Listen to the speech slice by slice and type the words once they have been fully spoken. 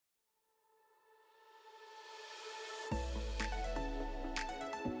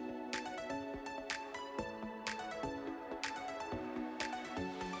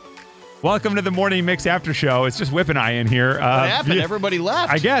Welcome to the Morning Mix After Show. It's just Whip and I in here. What happened? Everybody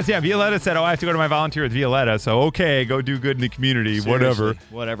left. I guess, yeah. Violetta said, I have to go to my volunteer with Violetta. So, okay, go do good in the community. Seriously,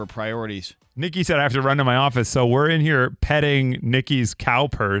 whatever priorities. Nikki said I have to run to my office. So we're in here petting Nikki's cow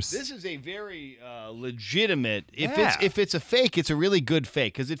purse. This is a very legitimate. Yeah. If it's a fake, it's a really good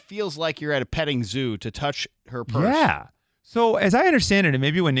fake because it feels like you're at a petting zoo to touch her purse. Yeah. So as I understand it, and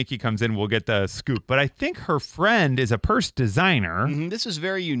maybe when Nikki comes in, we'll get the scoop, but I think her friend is a purse designer. Mm-hmm. This is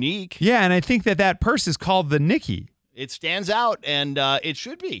very unique. Yeah, and I think that purse is called the Nikki. It stands out, and it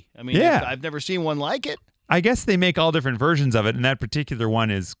should be. I mean, Yeah. I've never seen one like it. I guess they make all different versions of it, and that particular one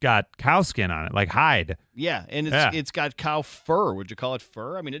has got cow skin on it, like hide. Yeah, and Yeah. it's got cow fur. Would you call it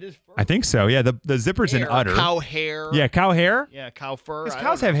fur? I mean, it is fur. I think so. Yeah, the zipper's in Hair, udder. cow hair. Yeah, cow hair? Yeah, cow fur. Because I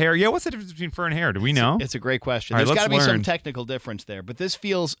cows don't have hair. Yeah, what's the difference between fur and hair? Do we know? It's a great question. All right, There's got to be let's some learn. technical difference there, but this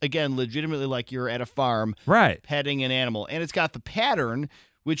feels, again, legitimately like you're at a farm Right. petting an animal. And it's got the pattern,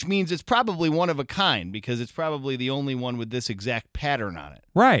 which means it's probably one of a kind because it's probably the only one with this exact pattern on it.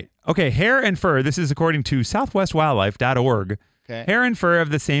 Right. Okay, hair and fur. This is according to southwestwildlife.org. Okay. Hair and fur have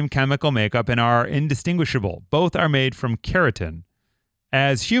the same chemical makeup and are indistinguishable. Both are made from keratin.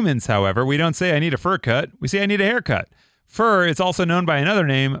 As humans, however, we don't say I need a fur cut. We say I need a haircut. Fur is also known by another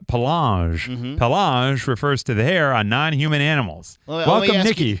name, pelage. Mm-hmm. Pelage refers to the hair on non-human animals. Well, let me Welcome, ask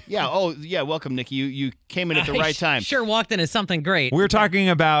Nikki. you- yeah. Oh, yeah. Welcome, Nikki. You came in at the right time. Sure walked into something great. We're talking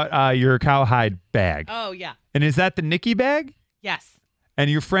about your cowhide bag. Oh, yeah. And is that the Nikki bag? Yes. And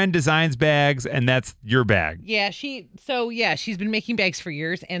your friend designs bags, and that's your bag. Yeah, she's been making bags for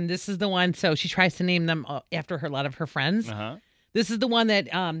years, and this is the one. So she tries to name them after a lot of her friends. Uh-huh. This is the one that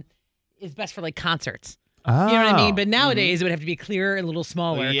is best for like concerts. Oh. You know what I mean? But nowadays it would have to be clearer, a little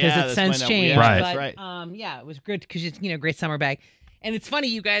smaller because Yeah, it's that's since why now- changed. yeah, Right. that's But, right. yeah, it was good because it's great summer bag. And it's funny,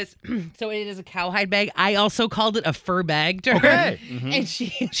 you guys. So it is a cowhide bag. I also called it a fur bag to her. Okay. And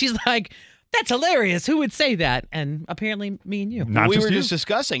she's like, "That's hilarious. Who would say that?" And apparently, me and you. Not we just were you. just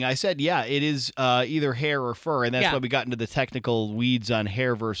discussing. I said, yeah, it is either hair or fur, and that's Yeah. why we got into the technical weeds on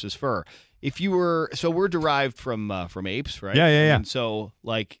hair versus fur. If you were, so we're derived from apes, right? Yeah, yeah, yeah. And so,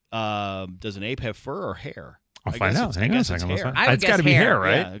 like, does an ape have fur or hair? I'll I find guess out. it's- Hang I on a guess it's second. hair. I would It's got to guess be hair, hair.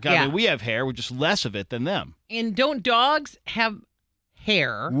 right? Yeah, I Yeah. mean, we have hair, we're just less of it than them. And don't dogs have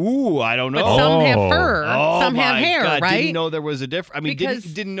hair? Ooh, I don't know. But some have Oh. fur. Oh, some have my hair, God, right? Didn't know there was a difference. I mean, Because-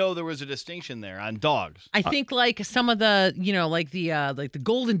 didn't know there was a distinction there on dogs. I think like some of the, like the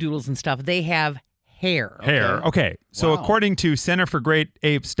golden doodles and stuff, they have hair. Hair. Okay. So Wow. according to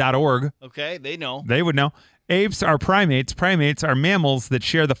centerforgreatapes.org, Okay, they know. they would know. Apes are primates. Primates are mammals that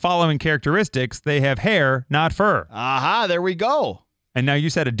share the following characteristics. They have hair, not fur. Aha, there we go. And now you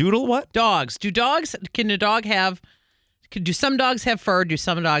said a doodle what? Dogs. Do some dogs have fur? Do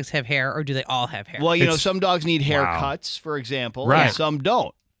some dogs have hair? Or do they all have hair? Well, you know, It's- some dogs need Wow. haircuts, for example, Right. and some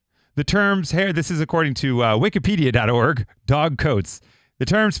don't. The terms hair, this is according to wikipedia.org, dog coats. The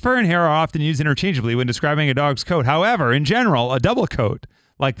terms fur and hair are often used interchangeably when describing a dog's coat. However, in general, a double coat,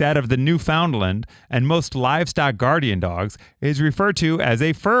 like that of the Newfoundland and most livestock guardian dogs, is referred to as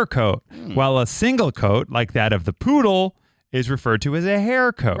a fur coat, while a single coat, like that of the poodle, is referred to as a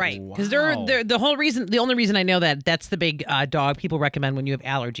hair coat. Right, because Wow. they're the only reason I know that's the big dog people recommend when you have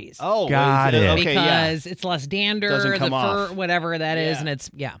allergies. Oh, Got it. Okay, yeah. because it's less dander, Doesn't the come fur, off. whatever that is, Yeah. and it's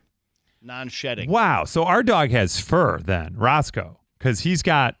Non-shedding. Wow. So our dog has fur then, Roscoe, because he's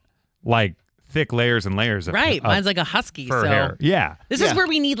got like thick layers and layers of right. of Mine's like a husky. fur So hair. Yeah. this Yeah. is where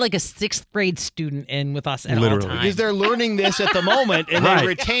we need like a 6th grade student in with us at Literally. all times. Because they're learning this at the moment, and Right. they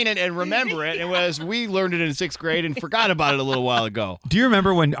retain it and remember it. And whereas we learned it in 6th grade and forgot about it a little while ago. Do you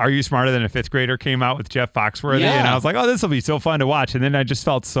remember when Are You Smarter Than a Fifth Grader came out with Jeff Foxworthy? Yeah. And I was like, oh, this will be so fun to watch. And then I just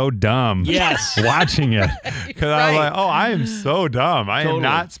felt so dumb Yes. watching it. Because I was Right. like, oh, I am so dumb. I Totally. am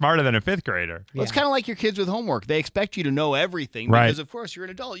not smarter than a fifth grader. Well, it's kind of like your kids with homework. They expect you to know everything Right. because, of course, you're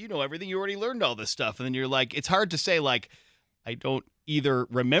an adult. You know everything. You already learned all this stuff. And then you're like, it's hard to say, like, I don't either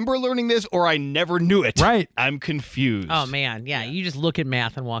remember learning this or I never knew it. Right. I'm confused. Oh man, yeah. You just look at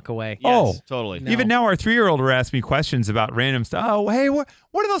math and walk away. Yes, Oh. totally. No. Even now, our 3-year-old will ask me questions about random stuff. Oh, hey, where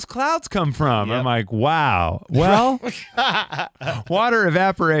do those clouds come from? Yep. I'm like, wow. Well, water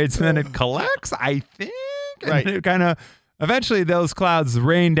evaporates and then it collects, I think. And Right. it kind of, eventually those clouds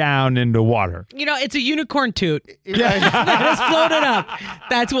rain down into water. You know, it's a unicorn toot. Yeah. It's floated up.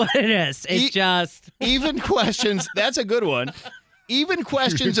 That's what it is. It's E- just Even questions, that's a good one. Even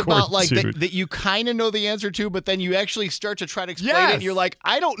questions Unicorn about like suit. that you kind of know the answer to, but then you actually start to try to explain it, Yes. and you're like,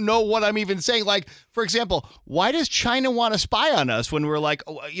 I don't know what I'm even saying. Like, for example, why does China want to spy on us when we're like,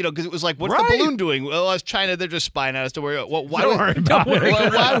 oh, you know, because it was like, what's Right. the balloon doing? Well, as China, they're just spying on us to worry. Well, why Don't would, worry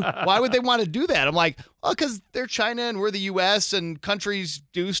about it. why would they want to do that? I'm like, well, because they're China and we're the U.S. and countries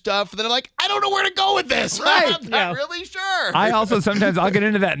do stuff. And then I'm like, I don't know where to go with this. Right. I'm not really sure. I also sometimes I'll get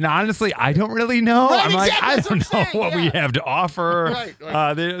into that, and honestly, I don't really know. Right, I'm like, exactly, I that's don't know what I'm saying, what we yeah. have to offer. Right,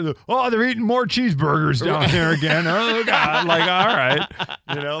 right. They're eating more cheeseburgers down there again. Oh God! Like, all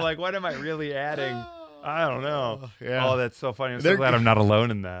right, like, what am I really adding? I don't know. Yeah. Oh, that's so funny. I'm so They're- glad I'm not alone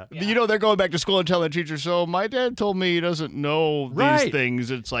in that. They're going back to school and telling the teacher, so my dad told me he doesn't know these Right.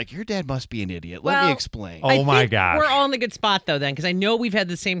 things. It's like, your dad must be an idiot. Let me Well, explain. Oh, I my think gosh. We're all in a good spot though then, because I know we've had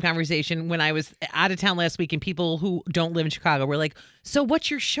the same conversation when I was out of town last week, and people who don't live in Chicago were like, so what's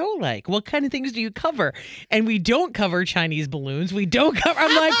your show like? What kind of things do you cover? And we don't cover Chinese balloons. We don't cover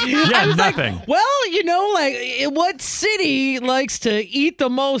I'm like I was nothing. like, well, what city likes to eat the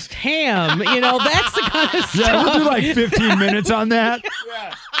most ham? That's the kind of stuff. Yeah, we'll do like 15 minutes on that.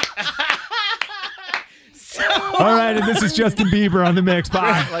 All right, and this is Justin Bieber on the mix.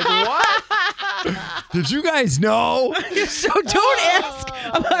 Bye. Like, what? Did you guys know? So don't ask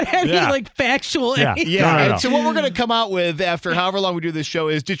about any Yeah. factual Yeah. anything. Yeah. No. And so what we're going to come out with after however long we do this show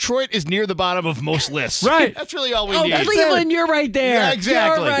is Detroit is near the bottom of most lists. Right. That's really all we Oh, need. Cleveland, you're right there. Yeah,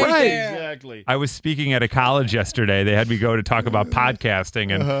 exactly. You're right Right. there. Exactly. I was speaking at a college yesterday. They had me go to talk about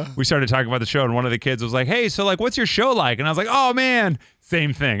podcasting, and we started talking about the show. And one of the kids was like, "Hey, so what's your show like?" And I was like, "Oh man,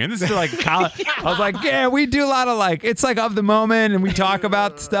 same thing." And this is like college. I was like, "Yeah, we do a lot of it's of the moment, and we talk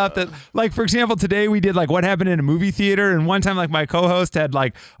about stuff that, for example, today we did what happened in a movie theater, and one time my co-host had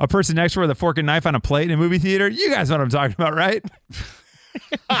a person next to her with a fork and knife on a plate in a movie theater. You guys know what I'm talking about, right?"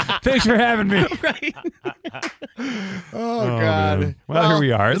 Thanks for having me. Right. Oh, God. man. Well, here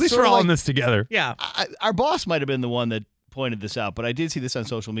we are. At it's least sort we're of all like- in this together. Yeah. Our boss might have been the one that pointed this out, but I did see this on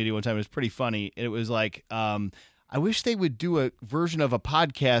social media one time. It was pretty funny. And it was like, I wish they would do a version of a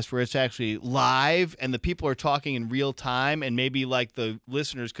podcast where it's actually live and the people are talking in real time, and maybe the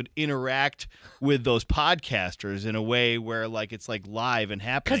listeners could interact with those podcasters in a way where it's live and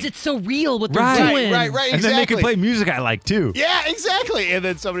happening. Because it's so real what they're Right, doing. Right, And exactly. then they can play music I like too. Yeah, exactly. And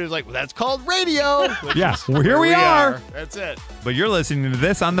then somebody was like, well, that's called radio. Yeah, well, here we are. That's it. But you're listening to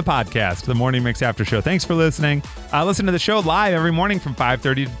this on the podcast, the Morning Mix After Show. Thanks for listening. Listen to the show live every morning from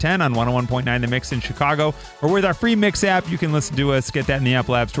 5:30 to 10 on 101.9 The Mix in Chicago, or with our free Mix app. You can listen to us. Get that in the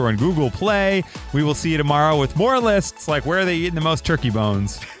Apple App Store and Google Play. We will see you tomorrow with more lists like where are they eating the most turkey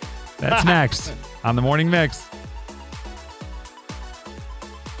bones. That's next on the Morning Mix.